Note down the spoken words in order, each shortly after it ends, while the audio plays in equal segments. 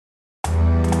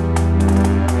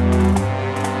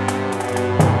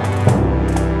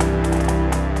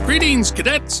Greetings,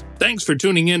 cadets! Thanks for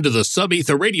tuning in to the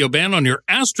Sub-Ether radio band on your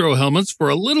Astro helmets for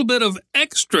a little bit of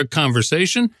extra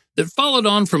conversation that followed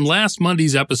on from last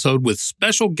Monday's episode with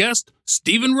special guest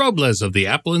Stephen Robles of the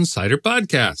Apple Insider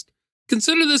podcast.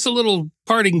 Consider this a little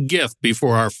parting gift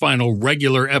before our final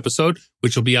regular episode,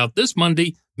 which will be out this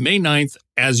Monday, May 9th,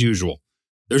 as usual.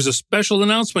 There's a special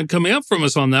announcement coming up from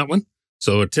us on that one,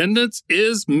 so attendance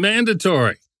is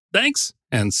mandatory. Thanks,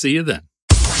 and see you then.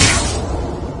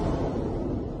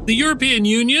 The European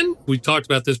Union, we've talked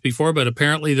about this before, but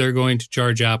apparently they're going to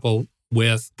charge Apple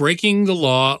with breaking the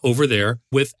law over there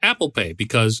with Apple Pay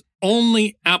because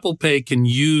only Apple Pay can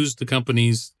use the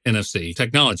company's NFC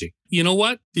technology. You know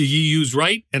what? You use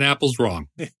right and Apple's wrong.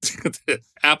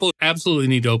 Apple absolutely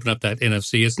need to open up that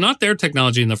NFC. It's not their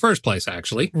technology in the first place,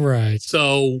 actually. Right.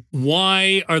 So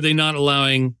why are they not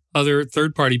allowing other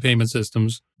third-party payment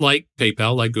systems like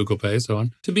PayPal, like Google Pay, so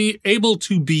on, to be able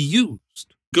to be used?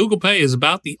 Google Pay is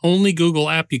about the only Google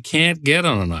app you can't get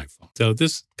on an iPhone. So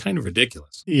this is kind of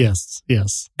ridiculous. Yes.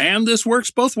 And this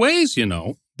works both ways, you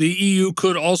know. The EU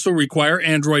could also require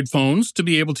Android phones to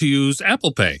be able to use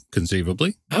Apple Pay,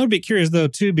 conceivably. I would be curious, though,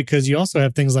 too, because you also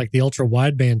have things like the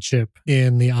ultra-wideband chip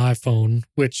in the iPhone,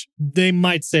 which they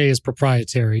might say is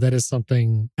proprietary. That is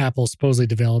something Apple supposedly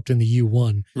developed in the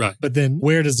U1. Right. But then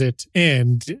where does it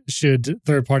end? Should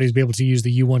third parties be able to use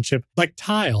the U1 chip? Like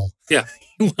Tile. Yeah.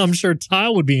 I'm sure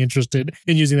Tile would be interested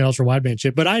in using the ultra-wideband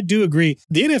chip. But I do agree.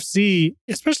 The NFC,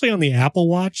 especially on the Apple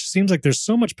Watch, seems like there's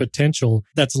so much potential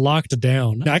that's locked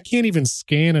down. I can't even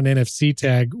scan an NFC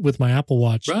tag with my Apple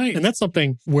Watch. Right. And that's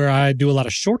something where I do a lot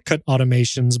of shortcut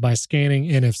automations by scanning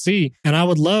NFC. And I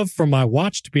would love for my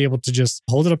watch to be able to just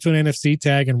hold it up to an NFC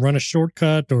tag and run a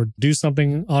shortcut or do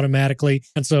something automatically.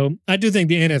 And so I do think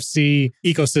the NFC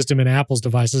ecosystem in Apple's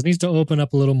devices needs to open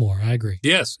up a little more. I agree.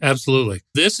 Yes, absolutely.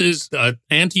 This is an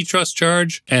antitrust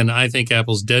charge, and I think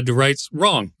Apple's dead to rights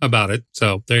wrong about it.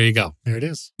 So there you go. There it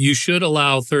is. You should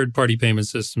allow third-party payment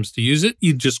systems to use it.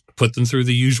 You just put them through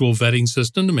the usual vetting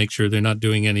system to make sure they're not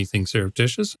doing anything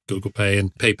surreptitious. Google Pay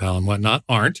and PayPal and whatnot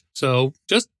aren't. So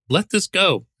just let this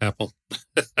go, Apple.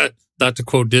 Not to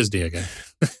quote Disney again.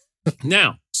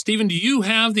 Now, Stephen, do you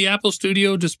have the Apple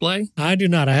Studio display? I do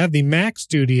not. I have the Mac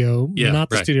Studio, not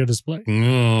the right. Studio display.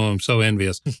 Oh, I'm so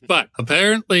envious. But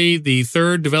apparently the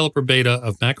third developer beta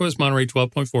of macOS Monterey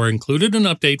 12.4 included an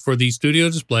update for the Studio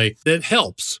display that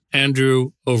helps.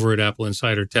 Andrew over at Apple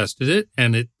Insider tested it,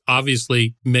 and it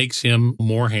obviously makes him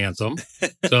more handsome.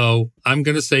 So I'm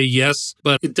going to say yes,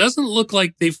 but it doesn't look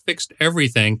like they've fixed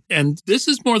everything. And this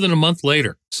is more than a month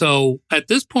later. So at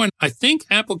this point, I think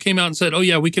Apple came out and said, oh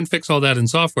yeah, we can fix all that in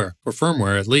software, or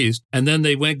firmware at least. And then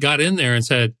they got in there and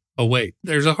said, oh, wait,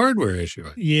 there's a hardware issue.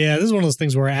 Yeah, this is one of those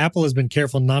things where Apple has been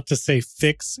careful not to say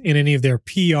fix in any of their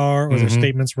PR or their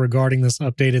statements regarding this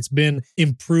update. It's been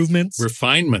improvements.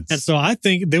 Refinements. And so I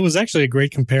think there was actually a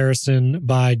great comparison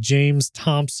by James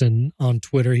Thompson on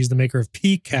Twitter. He's the maker of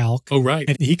pCalc. Oh, right.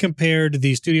 And he compared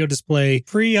the Studio Display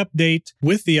pre-update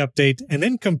with the update and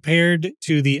then compared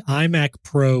to the iMac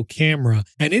Pro camera.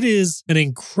 And it is an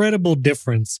incredible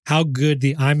difference how good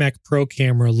the iMac Pro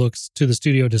camera looks to the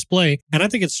Studio Display. And I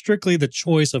think it's strictly the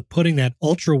choice of putting that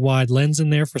ultra wide lens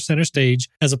in there for center stage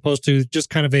as opposed to just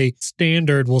kind of a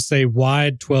standard, we'll say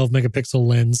wide 12 megapixel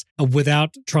lens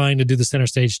without trying to do the center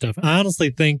stage stuff. I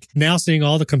honestly think now seeing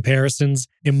all the comparisons,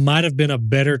 it might have been a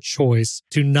better choice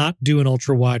to not do an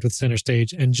ultra wide with center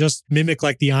stage and just mimic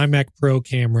like the iMac Pro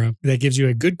camera that gives you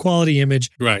a good quality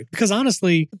image. Right. Because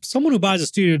honestly, someone who buys a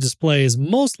Studio Display is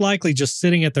most likely just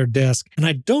sitting at their desk. And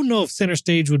I don't know if center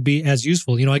stage would be as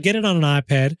useful. You know, I get it on an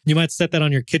iPad. You might set that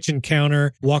on your kitchen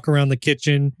counter, walk around the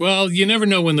kitchen. Well, you never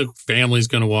know when the family's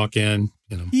going to walk in.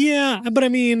 You know. Yeah, but I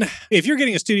mean, if you're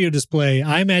getting a Studio Display,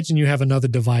 I imagine you have another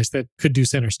device that could do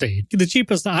center stage. The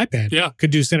cheapest iPad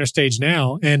could do center stage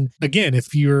now. And again,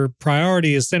 if your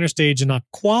priority is center stage and not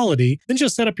quality, then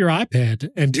just set up your iPad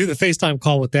and do the FaceTime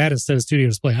call with that instead of Studio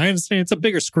Display. I understand it's a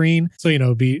bigger screen, so, you know,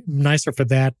 it'd be nicer for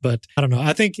that. But I don't know.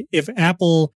 I think if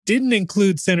Apple didn't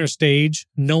include center stage,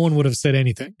 no one would have said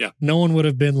anything. Yeah. No one would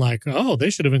have been like, oh, they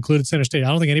should have included center stage. I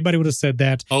don't think anybody would have said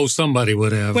that. Oh, somebody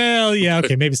would have. Well, yeah,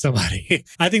 okay, maybe somebody.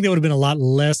 I think there would have been a lot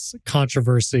less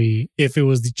controversy if it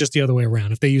was just the other way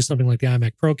around. If they used something like the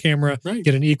iMac Pro camera,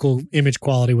 get an equal image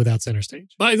quality without center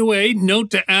stage. By the way,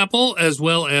 note to Apple as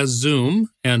well as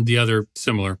Zoom and the other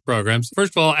similar programs.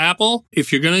 First of all, Apple,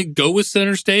 if you're going to go with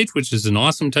center stage, which is an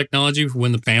awesome technology for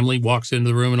when the family walks into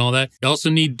the room and all that, you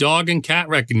also need dog and cat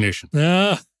recognition.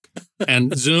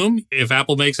 And Zoom, if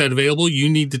Apple makes that available, you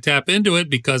need to tap into it,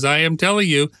 because I am telling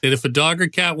you that if a dog or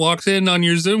cat walks in on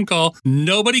your Zoom call,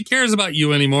 nobody cares about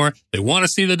you anymore. They want to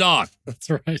see the dog. That's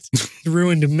right. It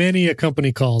ruined many a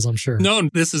company calls, I'm sure. No,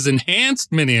 this is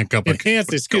enhanced many a company.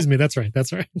 Enhanced, excuse me. That's right.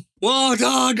 Whoa,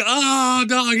 dog. Oh,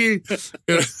 doggy.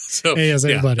 So, Hey, as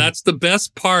anybody. that's the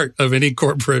best part of any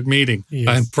corporate meeting. Yes.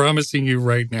 I'm promising you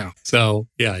right now. So,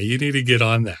 yeah, you need to get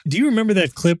on that. Do you remember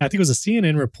that clip? I think it was a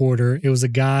CNN reporter. It was a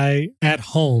guy at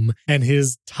home and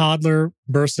his toddler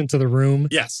burst into the room.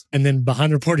 Yes. And then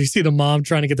behind the reporter, you see the mom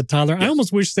trying to get the toddler. I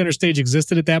almost wish Center Stage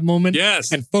existed at that moment.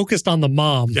 Yes. And focused on the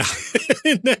mom Yeah.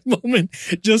 in that moment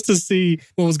just to see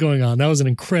what was going on. That was an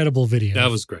incredible video.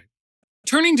 That was great.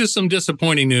 Turning to some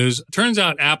disappointing news, turns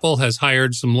out Apple has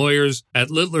hired some lawyers at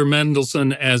Littler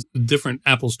Mendelson as different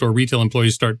Apple Store retail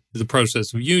employees start the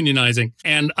process of unionizing.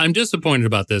 And I'm disappointed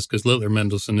about this because Littler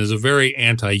Mendelson is a very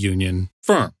anti-union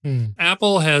firm.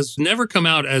 Apple has never come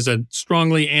out as a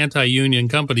strongly anti-union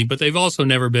company, but they've also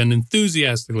never been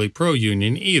enthusiastically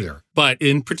pro-union either. But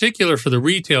in particular for the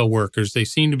retail workers, they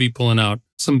seem to be pulling out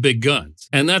some big guns.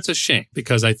 And that's a shame,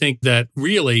 because I think that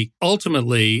really,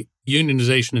 ultimately,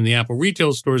 unionization in the Apple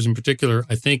retail stores in particular,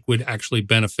 I think would actually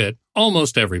benefit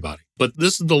almost everybody. But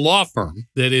this is the law firm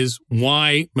that is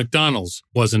why McDonald's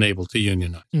wasn't able to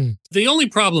unionize. The only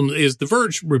problem is The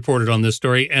Verge reported on this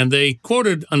story, and they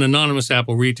quoted an anonymous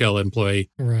Apple retail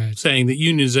employee saying that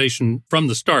unionization from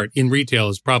the start in retail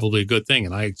is probably a good thing.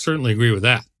 And I certainly agree with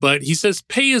that. But he says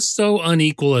pay is so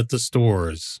unequal at the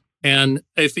stores. And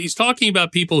if he's talking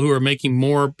about people who are making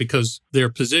more because their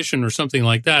position or something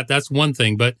like that, that's one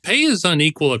thing. But pay is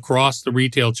unequal across the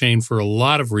retail chain for a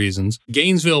lot of reasons.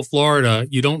 Gainesville, Florida,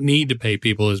 you don't need to pay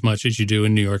people as much as you do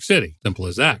in New York City. Simple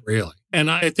as that, really. And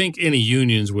I think any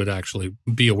unions would actually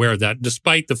be aware of that,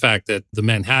 despite the fact that the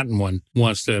Manhattan one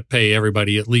wants to pay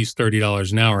everybody at least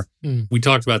 $30 an hour. We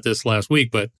talked about this last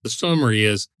week, but the summary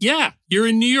is, yeah, you're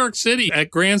in New York City at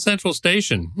Grand Central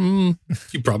Station.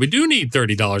 You probably do need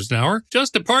 $30 an hour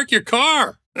just to park your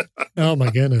car. Oh,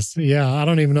 my goodness. Yeah, I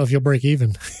don't even know if you'll break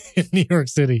even in New York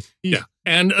City. Yeah.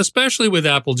 And especially with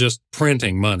Apple just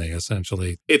printing money,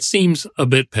 essentially, it seems a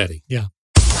bit petty. Yeah.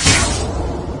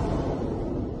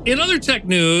 In other tech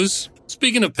news,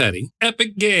 speaking of petty,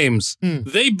 Epic Games.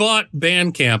 They bought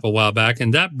Bandcamp a while back,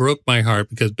 and that broke my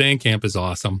heart because Bandcamp is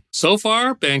awesome. So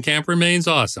far, Bandcamp remains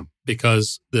awesome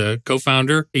because the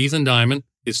co-founder, Ethan Diamond,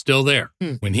 is still there.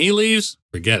 When he leaves,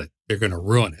 forget it. They're going to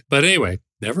ruin it. But anyway,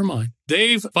 never mind.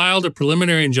 They've filed a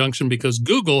preliminary injunction because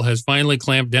Google has finally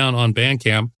clamped down on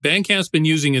Bandcamp. Bandcamp's been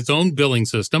using its own billing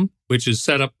system, which is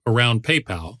set up around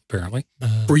PayPal, apparently,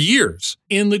 for years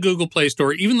in the Google Play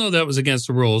Store, even though that was against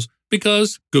the rules,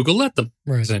 because Google let them,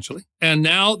 essentially. And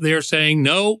now they're saying,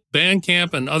 no,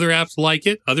 Bandcamp and other apps like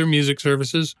it, other music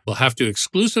services, will have to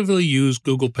exclusively use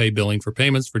Google Pay billing for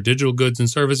payments for digital goods and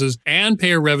services and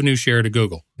pay a revenue share to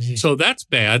Google. So that's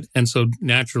bad. And so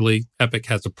naturally, Epic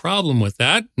has a problem with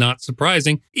that. Not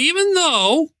surprising, even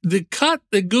though the cut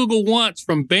that Google wants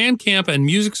from Bandcamp and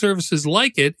music services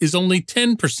like it is only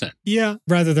 10%. Yeah,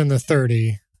 rather than the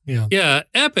 30. Yeah,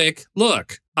 Epic,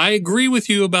 look, I agree with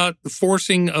you about the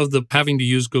forcing of the having to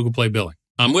use Google Play billing.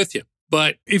 I'm with you.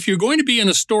 But if you're going to be in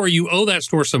a store, you owe that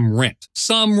store some rent.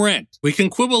 Some rent. We can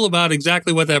quibble about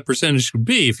exactly what that percentage should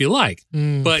be if you like,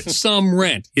 but some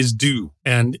rent is due.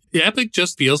 And Epic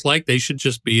just feels like they should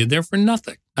just be in there for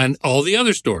nothing. And all the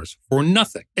other stores for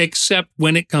nothing, except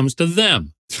when it comes to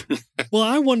them. Well,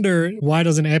 I wonder, why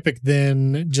doesn't Epic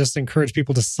then just encourage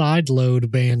people to sideload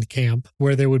Bandcamp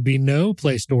where there would be no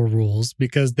Play Store rules?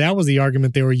 Because that was the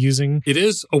argument they were using. It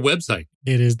is a website.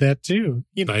 It is that too.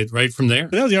 Right from there.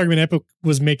 But that was the argument Epic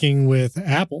was making with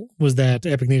Apple, was that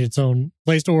Epic needed its own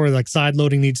Play Store, like side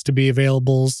loading needs to be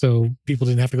available so people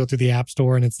didn't have to go through the App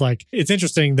Store. And it's like, it's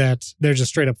interesting that they're just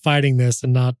straight up fighting this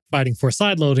and not fighting for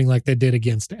side loading like they did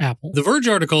against Apple. The Verge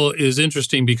article is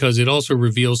interesting because it also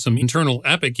reveals some internal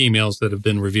Epic emails that have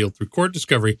been revealed through court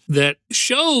discovery that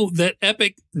show that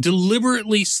Epic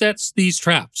deliberately sets these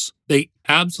traps. They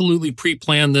absolutely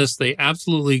pre-plan this. They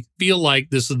absolutely feel like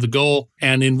this is the goal.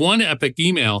 And in one Epic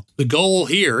email, the goal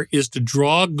here is to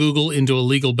draw Google into a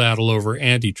legal battle over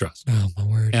antitrust. Oh, my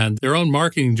word. And their own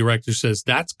marketing director says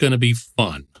that's going to be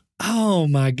fun. Oh,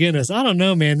 my goodness. I don't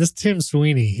know, man. This Tim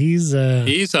Sweeney, he's a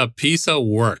piece of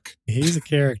work. He's a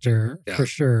character for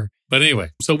sure. But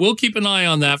anyway, so we'll keep an eye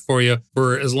on that for you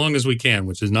for as long as we can,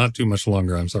 which is not too much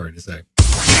longer, I'm sorry to say.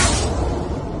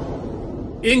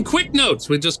 In quick notes,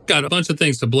 we just got a bunch of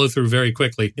things to blow through very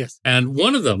quickly. Yes. And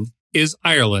one of them is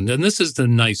Ireland. And this is the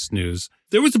nice news.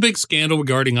 There was a big scandal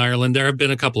regarding Ireland. There have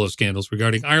been a couple of scandals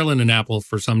regarding Ireland and Apple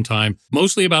for some time,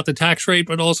 mostly about the tax rate,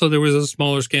 but also there was a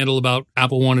smaller scandal about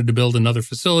Apple wanted to build another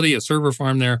facility, a server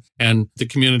farm there, and the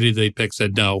community they picked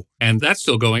said no. And that's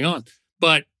still going on.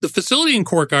 But the facility in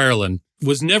Cork, Ireland,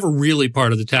 was never really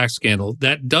part of the tax scandal.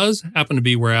 That does happen to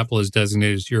be where Apple is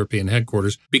designated as European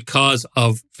headquarters because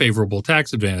of favorable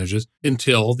tax advantages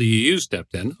until the EU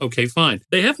stepped in. Okay, fine.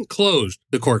 They haven't closed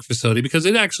the Cork facility because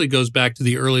it actually goes back to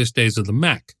the earliest days of the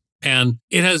Mac. And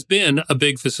it has been a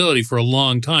big facility for a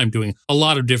long time doing a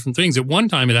lot of different things. At one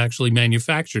time, it actually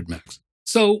manufactured Macs.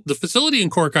 So the facility in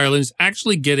Cork, Ireland is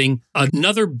actually getting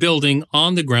another building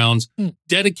on the grounds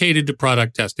dedicated to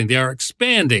product testing. They are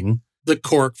expanding the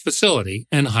Cork facility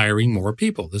and hiring more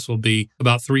people. This will be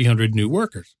about 300 new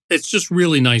workers. It's just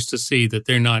really nice to see that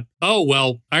they're not, oh,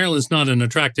 well, Ireland's not an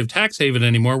attractive tax haven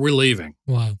anymore. We're leaving.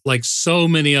 Wow. Like so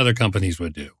many other companies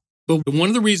would do. But one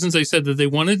of the reasons they said that they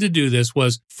wanted to do this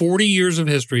was 40 years of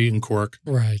history in Cork,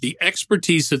 Right. the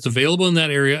expertise that's available in that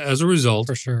area as a result,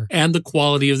 For sure. and the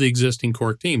quality of the existing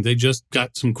Cork team. They just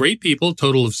got some great people, a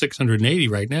total of 680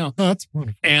 right now. Oh, that's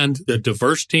wonderful. And the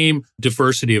diverse team,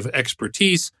 diversity of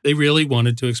expertise, they really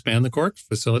wanted to expand the Cork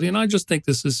facility. And I just think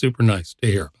this is super nice to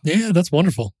hear. Yeah, that's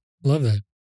wonderful. Love that.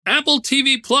 Apple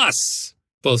TV Plus.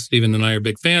 Both Stephen and I are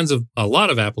big fans of a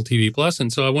lot of Apple TV Plus,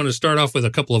 and so I want to start off with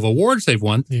a couple of awards they've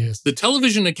won. Yes. The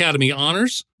Television Academy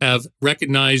Honors have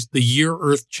recognized The Year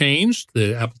Earth Changed,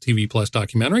 the Apple TV Plus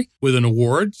documentary, with an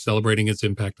award celebrating its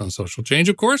impact on social change,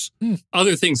 of course.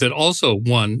 Other things that also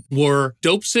won were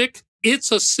Dopesick,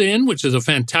 It's a Sin, which is a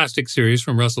fantastic series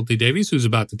from Russell T. Davies, who's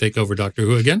about to take over Doctor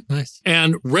Who again. Nice.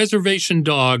 And Reservation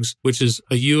Dogs, which is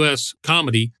a U.S.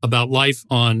 comedy about life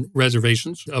on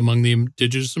reservations among the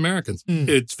indigenous Americans.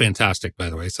 It's fantastic, by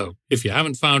the way. So if you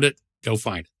haven't found it, go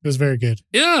find it. It was very good.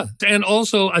 Yeah. And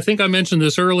also, I think I mentioned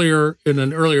this earlier in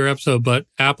an earlier episode, but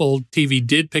Apple TV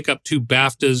did pick up 2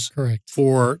 BAFTAs Correct.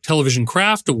 for Television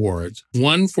Craft Awards.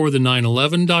 One for the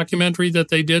 9/11 documentary that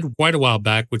they did quite a while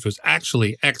back, which was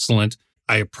actually excellent.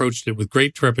 I approached it with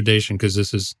great trepidation because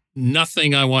this is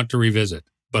nothing I want to revisit,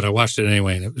 but I watched it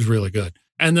anyway, and it was really good.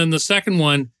 And then the second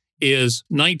one is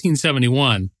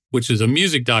 1971, which is a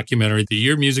music documentary, The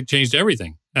Year Music Changed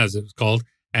Everything, as it was called.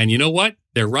 And you know what?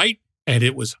 They're right. And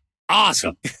it was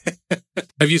awesome.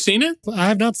 Have you seen it? I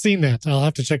have not seen that. I'll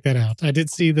have to check that out. I did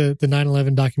see the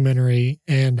 9/11 documentary,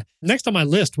 and next on my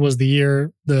list was The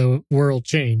Year the World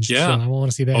Changed. Yeah. So I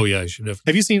want to see that. Oh, yeah, I should have.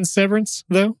 Have you seen Severance,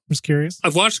 though? I'm just curious.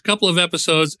 I've watched a couple of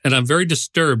episodes, and I'm very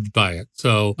disturbed by it.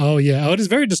 So Oh, yeah. Oh, it is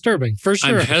very disturbing, for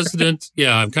sure. I'm hesitant.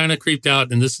 Yeah, I'm kind of creeped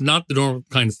out, and this is not the normal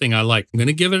kind of thing I like. I'm going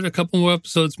to give it a couple more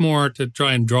episodes more to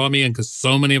try and draw me in because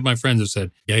so many of my friends have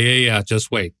said, yeah,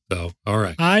 just wait. So, all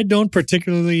right. I don't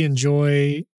particularly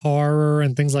enjoy horror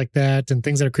and things like that and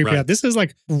things that are creepy Right. out. This is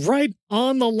like right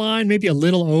on the line, maybe a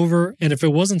little over. And if it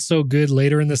wasn't so good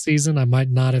later in the season, I might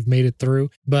not have made it through.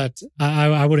 But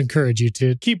I would encourage you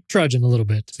to keep trudging a little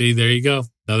bit. See, there you go.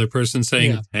 Another person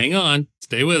saying, Yeah. hang on,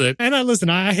 stay with it. And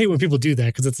I hate when people do that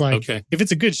because it's like, Okay. if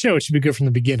it's a good show, it should be good from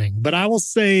the beginning. But I will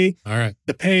say All right.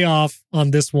 the payoff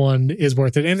on this one is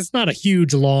worth it. And it's not a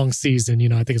huge long season.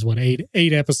 I think it's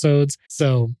eight episodes.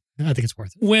 So I think it's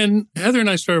worth it. When Heather and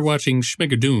I started watching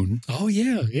Schmigadoon, Oh,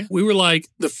 yeah. Yeah. we were like,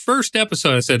 the first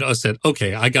episode, I said,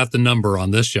 okay, I got the number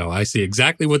on this show. I see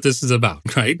exactly what this is about,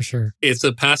 right? For sure. It's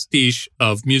a pastiche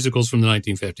of musicals from the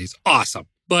 1950s. Awesome.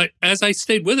 But as I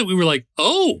stayed with it, we were like,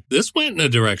 oh, this went in a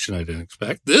direction I didn't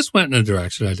expect. This went in a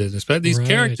direction I didn't expect. These Right.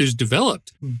 characters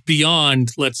developed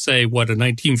beyond, let's say, what a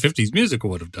 1950s musical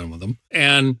would have done with them.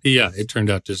 And yeah, it turned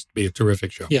out just to be a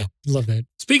terrific show. Yeah. Love that.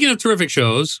 Speaking of terrific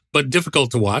shows, but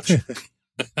difficult to watch,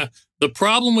 The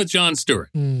Problem with Jon Stewart.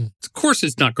 Of course,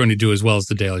 it's not going to do as well as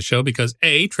The Daily Show because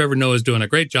A, Trevor Noah is doing a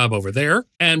great job over there,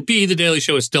 and B, The Daily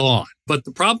Show is still on. But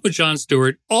The Problem with Jon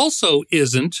Stewart also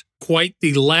isn't quite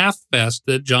the laugh fest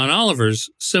that John Oliver's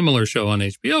similar show on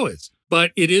HBO is.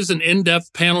 But it is an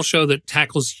in-depth panel show that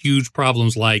tackles huge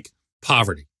problems like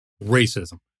poverty,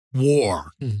 racism,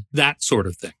 war, that sort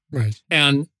of thing. Right.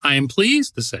 And I am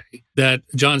pleased to say that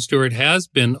Jon Stewart has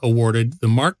been awarded the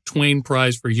Mark Twain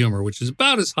Prize for Humor, which is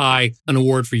about as high an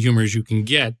award for humor as you can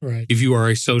get Right. if you are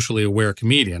a socially aware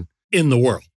comedian in the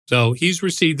world. So he's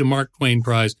received the Mark Twain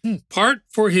Prize, part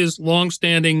for his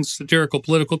longstanding satirical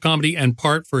political comedy and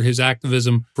part for his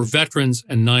activism for veterans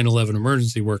and 9/11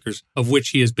 emergency workers, of which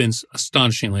he has been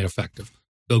astonishingly effective.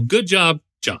 So good job,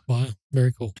 John. Wow.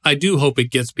 Very cool. I do hope it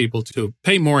gets people to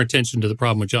pay more attention to The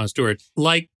Problem with Jon Stewart,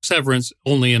 like Severance,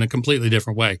 only in a completely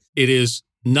different way. It is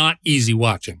not easy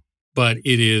watching, but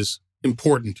it is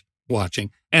important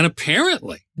watching. And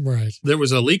apparently, Right. there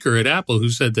was a leaker at Apple who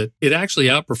said that it actually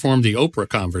outperformed the Oprah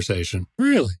conversation.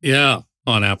 Really? Yeah,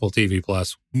 on Apple TV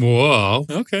Plus. Whoa.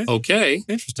 Okay. Okay.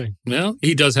 Interesting. Well,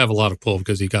 he does have a lot of pull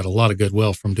because he got a lot of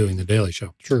goodwill from doing The Daily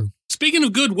Show. True. Speaking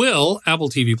of goodwill, Apple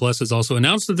TV Plus has also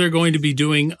announced that they're going to be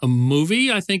doing a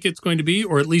movie, I think it's going to be,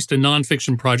 or at least a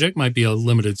nonfiction project, might be a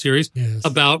limited series, Yes.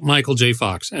 about Michael J.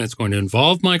 Fox. And it's going to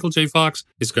involve Michael J. Fox.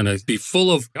 It's going to be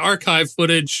full of archive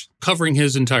footage covering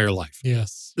his entire life.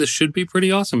 Yes. This should be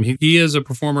pretty awesome. He is a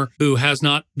performer who has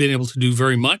not been able to do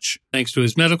very much thanks to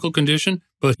his medical condition,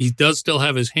 but he does still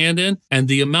have his hand in. And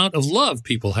the amount of love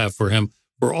people have for him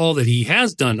for all that he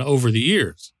has done over the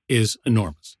years is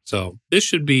enormous. So this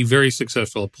should be very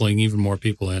successful at pulling even more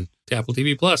people in to Apple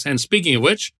TV Plus. And speaking of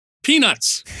which,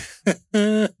 Peanuts.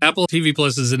 Apple TV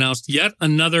Plus has announced yet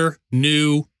another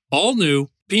all new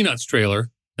Peanuts trailer.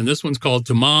 And this one's called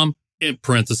To Mom, in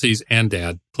parentheses, and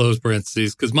Dad, close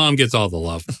parentheses, because Mom gets all the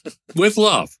love. With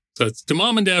love. So it's To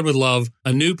Mom and Dad with Love,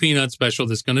 a new Peanuts special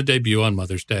that's going to debut on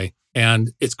Mother's Day.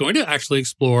 And it's going to actually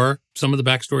explore some of the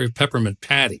backstory of Peppermint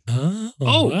Patty. Oh,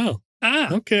 wow.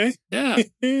 Okay. Yeah.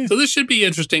 So this should be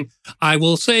interesting. I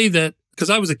will say that because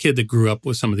I was a kid that grew up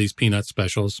with some of these Peanuts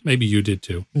specials. Maybe you did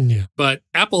too. Yeah. But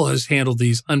Apple has handled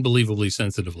these unbelievably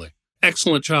sensitively.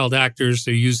 Excellent child actors.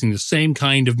 They're using the same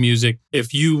kind of music.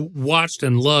 If you watched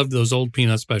and loved those old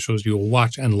Peanut specials, you will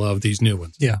watch and love these new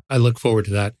ones. Yeah. I look forward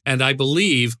to that. And I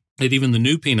believe that even the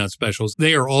new Peanut specials,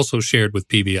 they are also shared with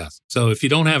PBS. So if you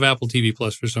don't have Apple TV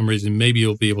Plus for some reason, maybe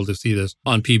you'll be able to see this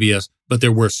on PBS, but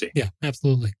they're worth seeing. Yeah,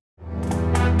 absolutely.